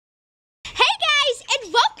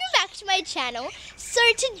my channel. So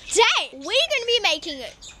today we're going to be making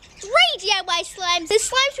 3 DIY slimes. The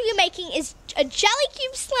slimes we're making is a jelly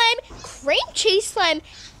cube slime, cream cheese slime,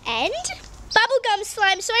 and bubblegum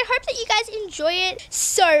slime. So I hope that you guys enjoy it.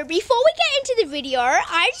 So before we get into the video,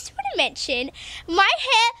 I just want to mention my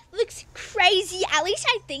hair looks crazy. At least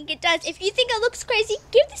I think it does. If you think it looks crazy,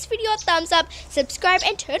 give this video a thumbs up, subscribe,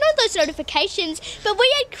 and turn on those notifications. But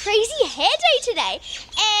we had crazy hair day today,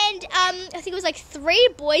 and I think it was like 3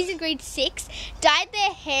 boys in grade 6 dyed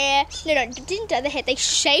their hair. No, didn't dye their hair. They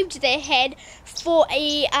shaved their head for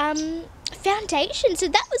a foundation, so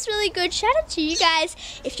that was really good. Shout out to you guys.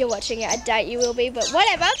 If you're watching it, I doubt you will be, but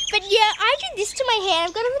whatever. But yeah, I did this to my hair.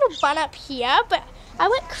 I've got a little bun up here, but I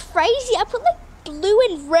went crazy. I put like blue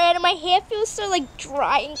and red, and my hair feels so like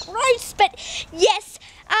dry and gross. But yes,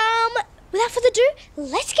 without further ado,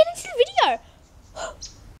 let's get into the video.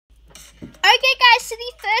 Okay guys, so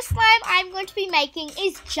the first slime I'm going to be making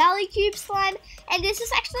is jelly cube slime, and this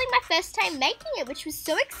is actually my first time making it, which was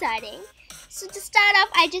so exciting. So to start off,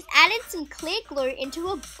 I just added some clear glue into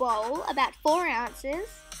a bowl, about 4 ounces.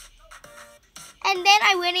 And then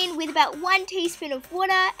I went in with about 1 teaspoon of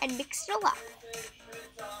water and mixed it all up.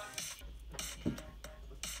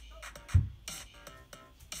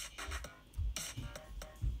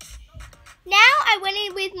 Now I went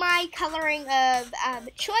in with my colouring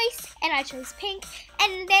of choice, and I chose pink.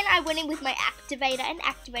 And then I went in with my activator and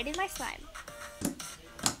activated my slime.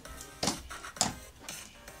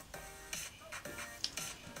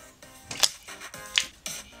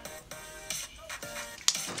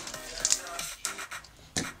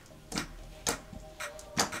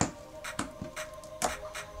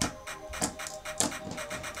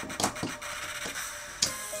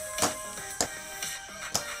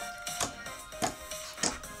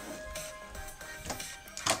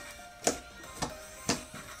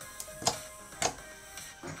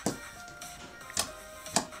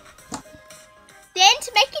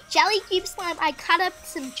 To make a jelly cube slime, I cut up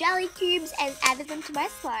some jelly cubes and added them to my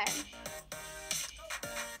slime.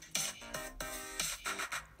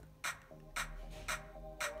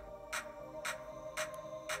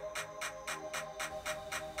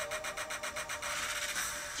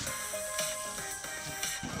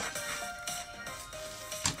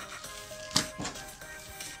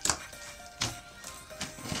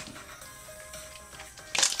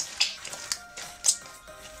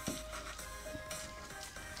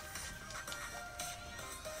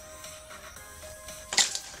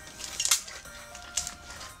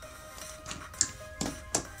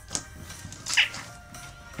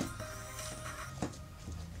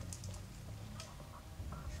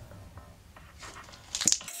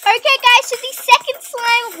 Okay guys, so the second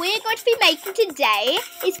slime we're going to be making today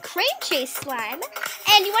is cream cheese slime.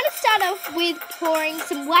 And you want to start off with pouring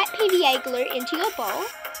some white PVA glue into your bowl.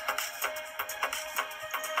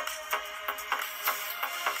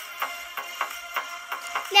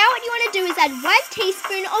 Now what you want to do is add 1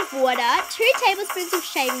 teaspoon of water, 2 tablespoons of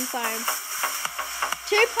shaving foam,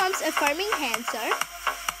 2 pumps of foaming hand soap,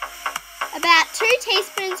 about 2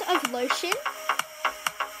 teaspoons of lotion,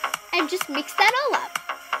 and just mix that all up.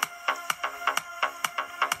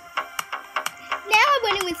 Now I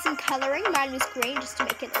went in with some colouring. Mine was green just to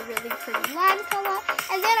make it a really pretty lime colour.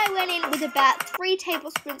 And then I went in with about 3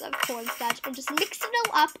 tablespoons of cornstarch and just mixed it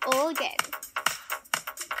all up all again.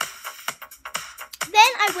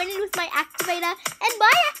 Then I went in with my activator, and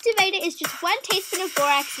my activator is just 1 teaspoon of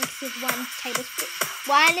borax mixed with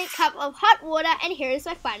 1 cup of hot water, and here is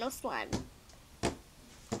my final slime.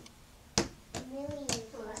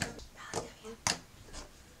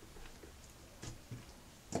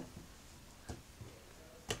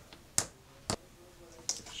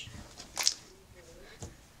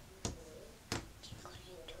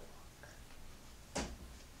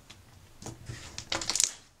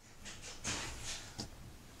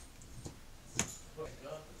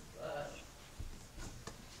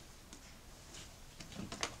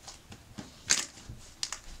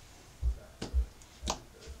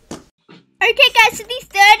 Okay guys, so the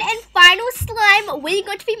third and final slime we're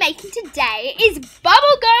going to be making today is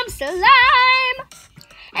bubblegum slime.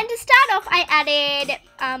 And to start off, I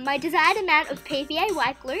added my desired amount of PVA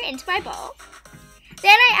white glue into my bowl.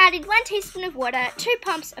 Then I added 1 teaspoon of water, 2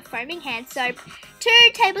 pumps of foaming hand soap, 2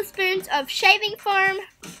 tablespoons of shaving foam,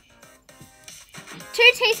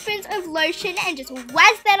 2 teaspoons of lotion, and just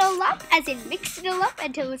whizzed that all up, as in mixed it all up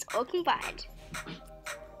until it was all combined.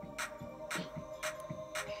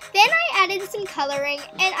 Then I added some colouring,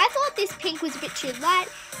 and I thought this pink was a bit too light,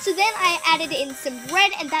 so then I added in some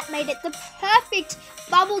red, and that made it the perfect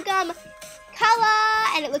bubblegum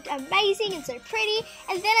colour and it looked amazing and so pretty.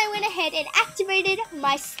 And then I went ahead and activated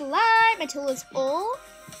my slime until it was all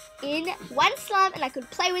in one slime and I could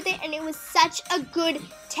play with it, and it was such a good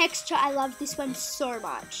texture. I love this one so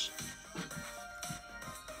much.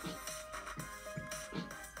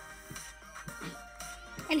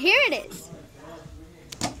 And here it is.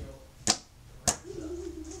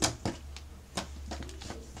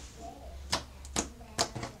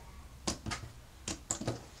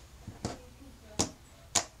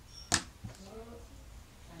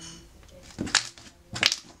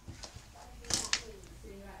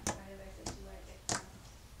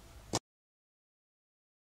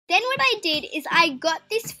 Then what I did is I got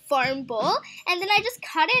this foam ball and then I just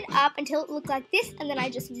cut it up until it looked like this, and then I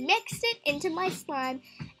just mixed it into my slime.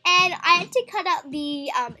 And I had to cut out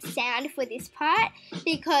the sound for this part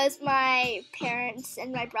because my parents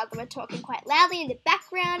and my brother were talking quite loudly in the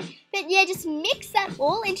background. But yeah, just mix that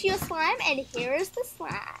all into your slime, and here is the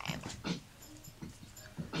slime.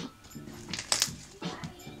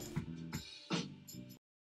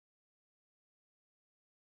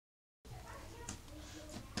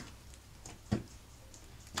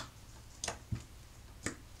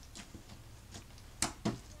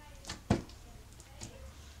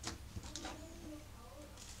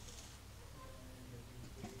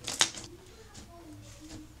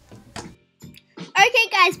 Okay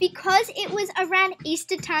guys, because it was around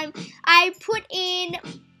Easter time, I put in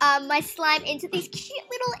my slime into these cute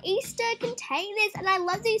little Easter containers, and I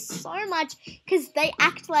love these so much because they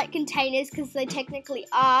act like containers because they technically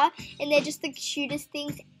are, and they're just the cutest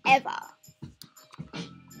things ever.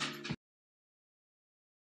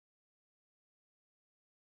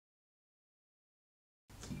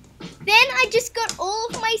 Then I just got all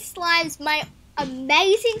of my slimes, my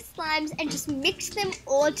amazing slimes, and just mixed them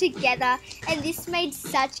all together, and this made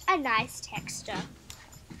such a nice texture.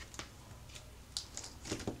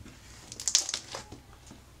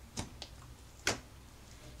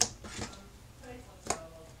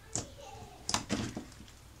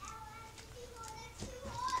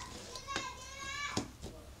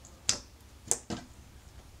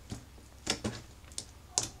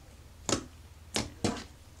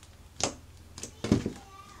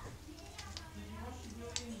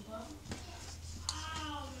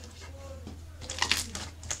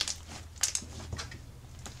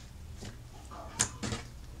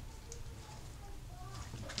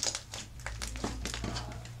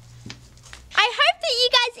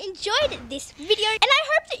 Enjoyed this video, and I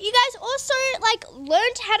hope that you guys also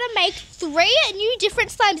learned how to make 3 new different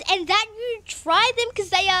slimes and that you try them because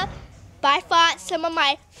they are by far some of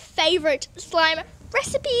my favorite slime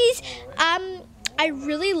recipes. I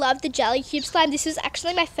really love the Jelly Cube slime. This was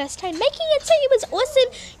actually my first time making it, so it was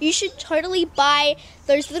awesome. You should totally buy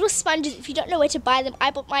those little sponges. If you don't know where to buy them,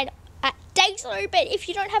 I bought mine at Daiso, but if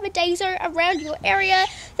you don't have a Daiso around your area,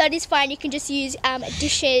 that is fine. You can just use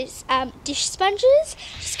dish sponges,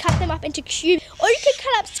 just cut them up into cubes, or you can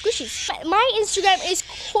cut up squishes. But my Instagram is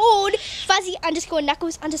called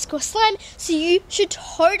fuzzy_knuckles_slime, so you should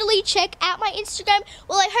totally check out my Instagram.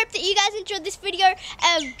 Well, I hope that you guys enjoyed this video,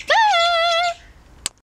 and bye!